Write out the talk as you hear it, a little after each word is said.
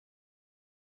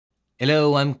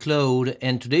Hello, I'm Claude,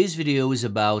 and today's video is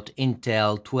about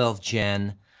Intel 12th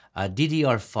Gen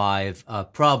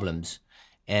DDR5 problems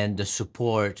and the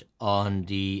support on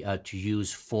the to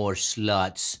use 4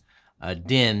 slots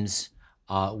DIMMs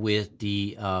with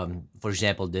the, for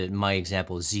example, my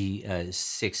example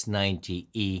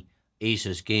Z690E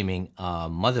Asus gaming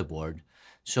motherboard.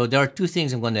 So there are two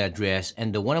things I'm going to address,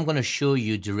 and the one I'm going to show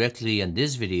you directly in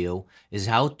this video is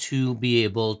how to be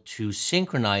able to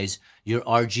synchronize your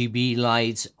RGB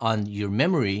lights on your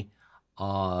memory,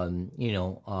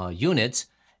 units,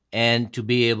 and to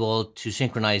be able to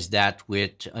synchronize that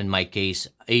with, in my case,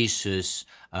 Asus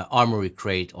Armoury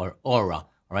Crate or Aura. All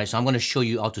right, so I'm going to show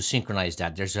you how to synchronize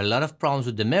that. There's a lot of problems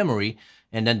with the memory,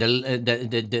 and then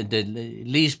the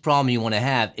least problem you want to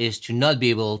have is to not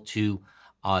be able to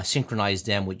synchronize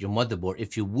them with your motherboard.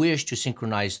 If you wish to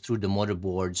synchronize through the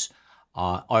motherboard's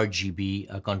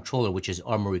RGB controller, which is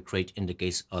Armoury Crate in the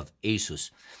case of Asus.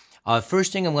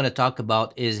 First thing I'm going to talk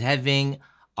about is having,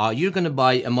 you're going to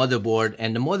buy a motherboard,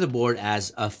 and the motherboard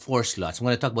has 4 slots. I'm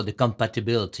going to talk about the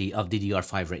compatibility of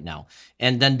DDR5 right now.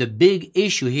 And then the big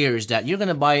issue here is that you're going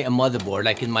to buy a motherboard,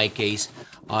 like in my case,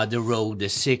 the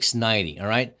 690, all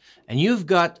right? And you've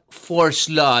got 4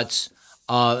 slots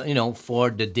for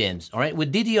the DIMMs, all right?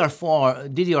 With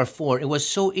DDR4, it was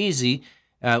so easy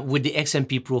with the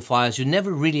XMP profiles. You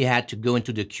never really had to go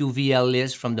into the QVL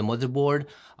list from the motherboard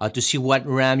to see what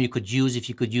RAM you could use, if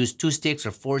you could use 2 sticks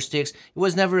or 4 sticks. It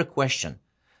was never a question.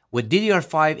 With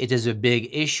DDR5, it is a big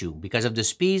issue because of the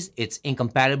speeds. It's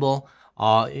incompatible,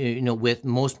 with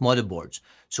most motherboards.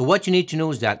 So what you need to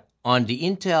know is that on the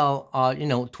Intel,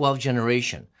 12th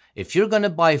generation, if you're gonna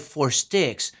buy 4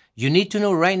 sticks, you need to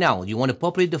know right now, you want to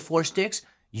populate the 4 sticks,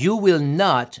 you will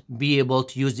not be able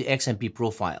to use the XMP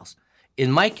profiles. In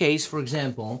my case, for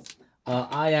example,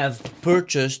 I have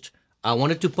purchased, I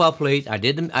wanted to populate, I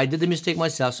did the mistake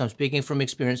myself, so I'm speaking from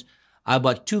experience. I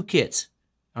bought 2 kits,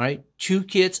 all right? 2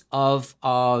 kits of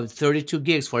 32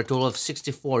 gigs for a total of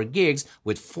 64 gigs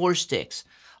with 4 sticks.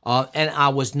 And I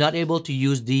was not able to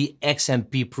use the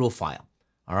XMP profile,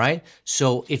 all right?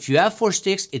 So if you have 4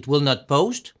 sticks, it will not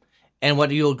post. And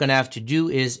what you're going to have to do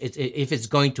is, if it's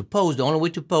going to post, the only way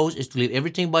to post is to leave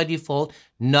everything by default,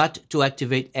 not to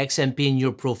activate XMP in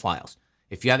your profiles.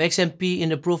 If you have XMP in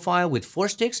the profile with 4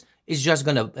 sticks, it's just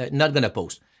not gonna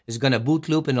post. It's gonna boot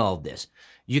loop and all of this.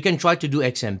 You can try to do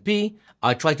XMP.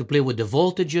 I try to play with the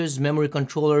voltages, memory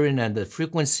controller, and the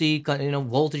frequency,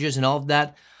 voltages and all of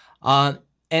that. And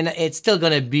it's still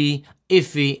gonna be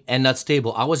iffy and not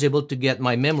stable. I was able to get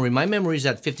my memory. My memory is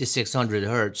at 5600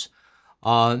 hertz.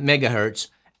 Megahertz,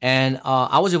 and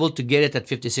I was able to get it at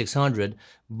 5600,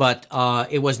 but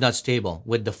it was not stable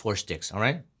with the 4 sticks, all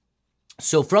right?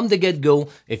 So from the get-go,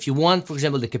 if you want, for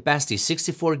example, the capacity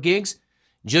 64 gigs,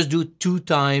 just do 2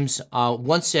 times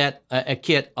one set, a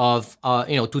kit of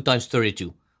 2 times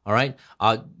 32, all right?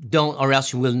 Don't, or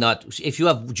else you will not. If you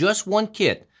have just 1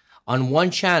 kit on 1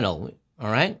 channel,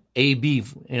 all right, A, B,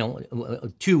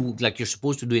 2, like you're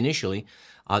supposed to do initially,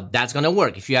 that's gonna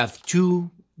work. If you have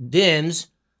 2 DIMMs,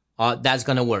 that's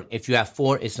gonna work. If you have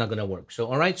 4, it's not gonna work. So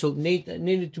all right, so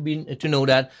needed to know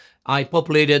that. I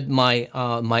populated my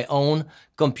my own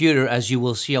computer, as you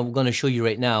will see. I'm gonna show you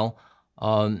right now.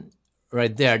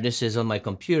 Right there, this is on my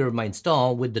computer, my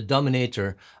install with the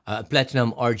Dominator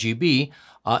Platinum RGB.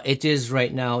 It is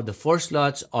right now, the 4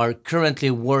 slots are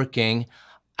currently working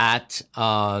at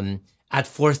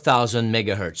 4,000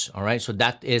 megahertz. All right, so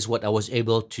that is what I was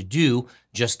able to do.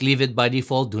 Just leave it by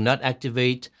default. Do not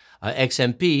activate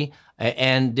XMP,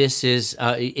 and this is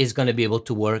going to be able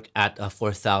to work at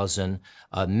 4,000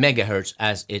 megahertz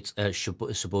as it's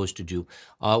supposed to do.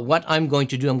 What I'm going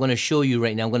to do, I'm going to show you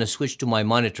right now. I'm going to switch to my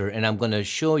monitor, and I'm going to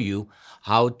show you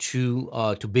how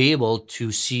to be able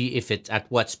to see if it's at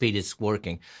what speed it's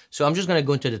working. So I'm just going to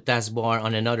go into the taskbar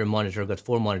on another monitor. I've got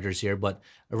 4 monitors here, but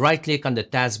right click on the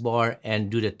taskbar and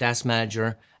do the task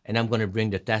manager. And I'm going to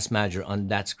bring the task manager on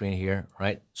that screen here,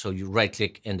 right? So you right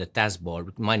click in the taskbar,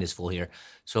 mine is full here.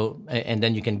 So, and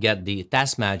then you can get the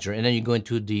task manager, and then you go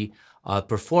into the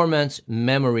performance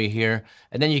memory here.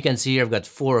 And then you can see here, I've got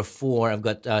 4 of 4. I've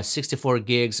got 64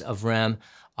 gigs of RAM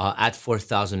at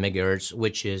 4,000 megahertz,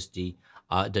 which is the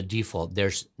default.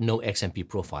 There's no XMP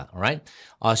profile, all right?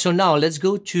 So now let's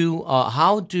go to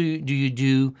how do you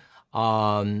do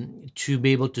to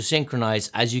be able to synchronize.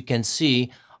 As you can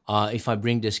see, if I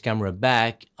bring this camera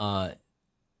back on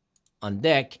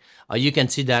deck, you can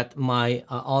see that my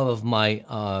all of my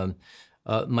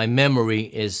my memory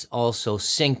is also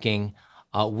syncing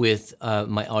with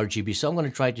my RGB. So I'm going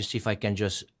to try to see if I can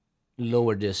just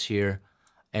lower this here,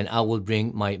 and I will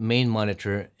bring my main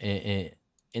monitor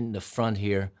in the front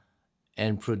here,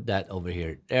 and put that over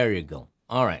here. There you go.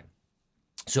 All right.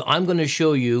 So I'm going to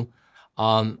show you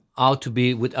how to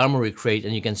be with Armoury Crate,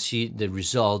 and you can see the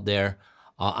result there.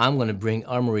 I'm going to bring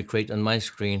Armoury Crate on my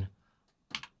screen,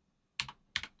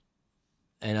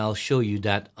 and I'll show you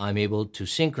that I'm able to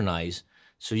synchronize.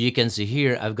 So you can see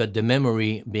here, I've got the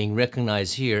memory being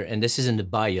recognized here, and this is in the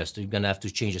BIOS. So you're going to have to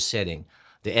change a setting,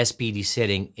 the SPD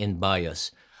setting in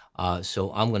BIOS.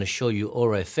 So I'm going to show you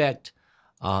Aura effect.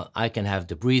 I can have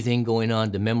the breathing going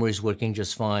on. The memory is working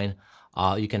just fine.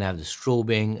 You can have the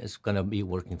strobing. It's going to be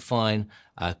working fine.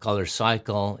 Color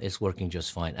cycle is working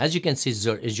just fine. As you can see,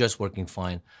 it's just working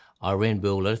fine.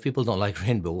 Rainbow. A lot of people don't like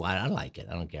rainbow. I like it.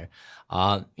 I don't care.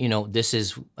 You know, this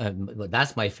is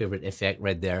that's my favorite effect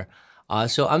right there.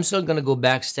 So I'm still going to go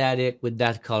back static with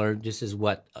that color. This is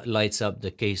what lights up the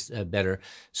case better.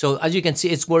 So as you can see,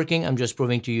 it's working. I'm just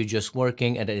proving to you just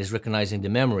working, and it is recognizing the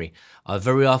memory.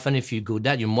 Very often, if you go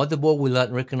that, your motherboard will not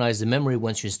recognize the memory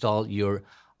once you install your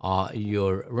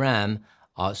RAM.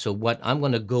 So what I'm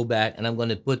going to go back, and I'm going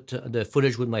to put the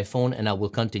footage with my phone, and I will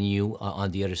continue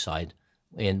on the other side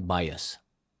in BIOS.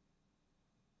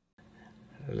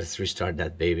 Let's restart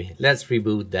that baby. Let's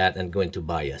reboot that and go into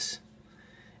BIOS.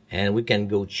 And we can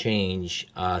go change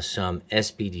some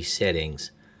SPD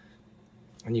settings.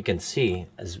 And you can see,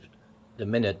 as the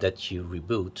minute that you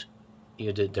reboot,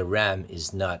 the RAM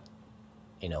is not,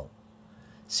 you know,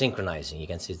 synchronizing. You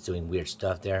can see it's doing weird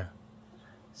stuff there.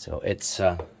 So it's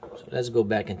so let's go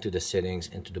back into the settings,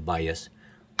 into the BIOS.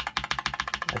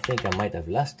 I think I might have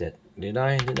lost it. Did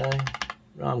I?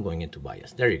 No, I'm going into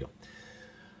BIOS. There you go.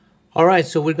 All right,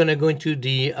 so we're going to go into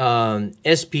the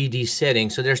SPD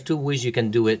settings. So there's two ways you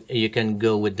can do it. You can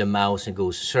go with the mouse and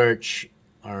go search.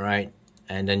 All right,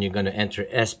 and then you're going to enter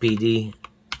SPD,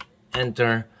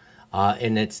 enter,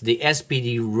 and it's the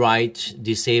SPD write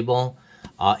disable.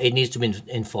 It needs to be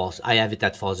in false. I have it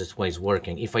at false. That's why it's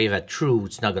working. If I have it true,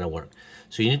 it's not going to work.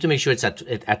 So you need to make sure it's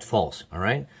at false. All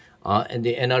right. And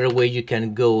another way you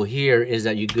can go here is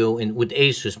that you go in with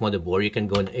Asus motherboard. You can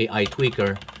go in AI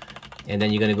tweaker. And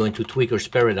then you're going to go into Tweaker's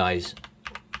Paradise.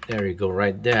 There you go,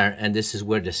 right there. And this is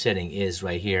where the setting is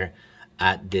right here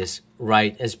at this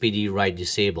write SPD write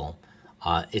disable.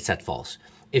 It's at false.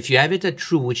 If you have it at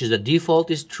true, which is the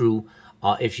default is true.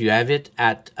 If you have it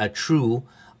at a true,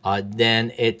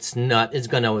 then it's not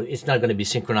gonna be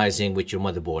synchronizing with your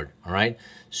motherboard. All right.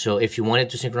 So if you want it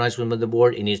to synchronize with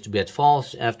motherboard, it needs to be at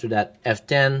false. After that,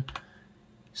 F10.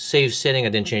 Save setting. I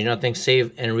didn't change nothing.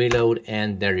 Save and reload,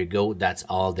 and there you go. That's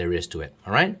all there is to it.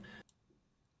 All right.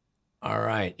 All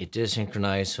right. It is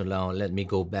synchronized. So now let me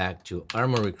go back to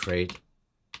Armoury Crate.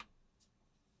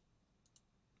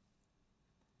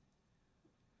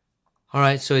 All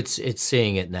right. So it's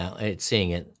saying it now. It's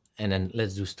saying it, and then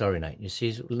let's do Starry Night. You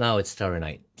see now it's Starry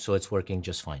Night, so it's working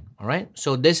just fine. All right.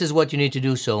 So this is what you need to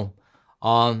do. So.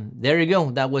 There you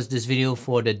go. That was this video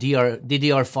for the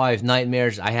DDR5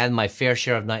 nightmares. I had my fair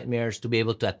share of nightmares to be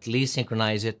able to at least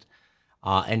synchronize it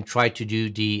and try to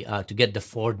do the to get the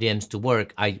 4 DIMMs to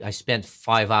work. I spent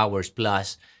 5 hours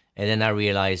plus, and then I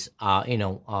realized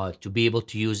to be able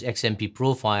to use XMP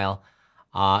profile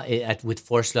with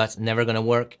 4 slots never gonna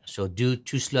work. So do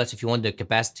 2 slots if you want the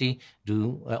capacity.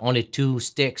 Do only 2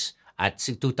 sticks at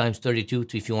 2 times 32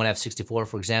 if you want to have 64,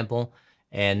 for example.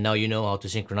 And now you know how to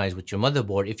synchronize with your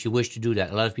motherboard if you wish to do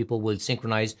that. A lot of people will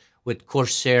synchronize with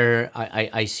Corsair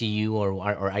ICU or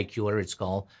IQ, whatever it's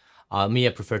called. Me,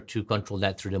 I prefer to control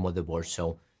that through the motherboard.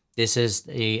 So this is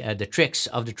the tricks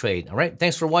of the trade. All right.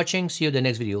 Thanks for watching. See you in the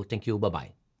next video. Thank you.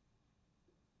 Bye-bye.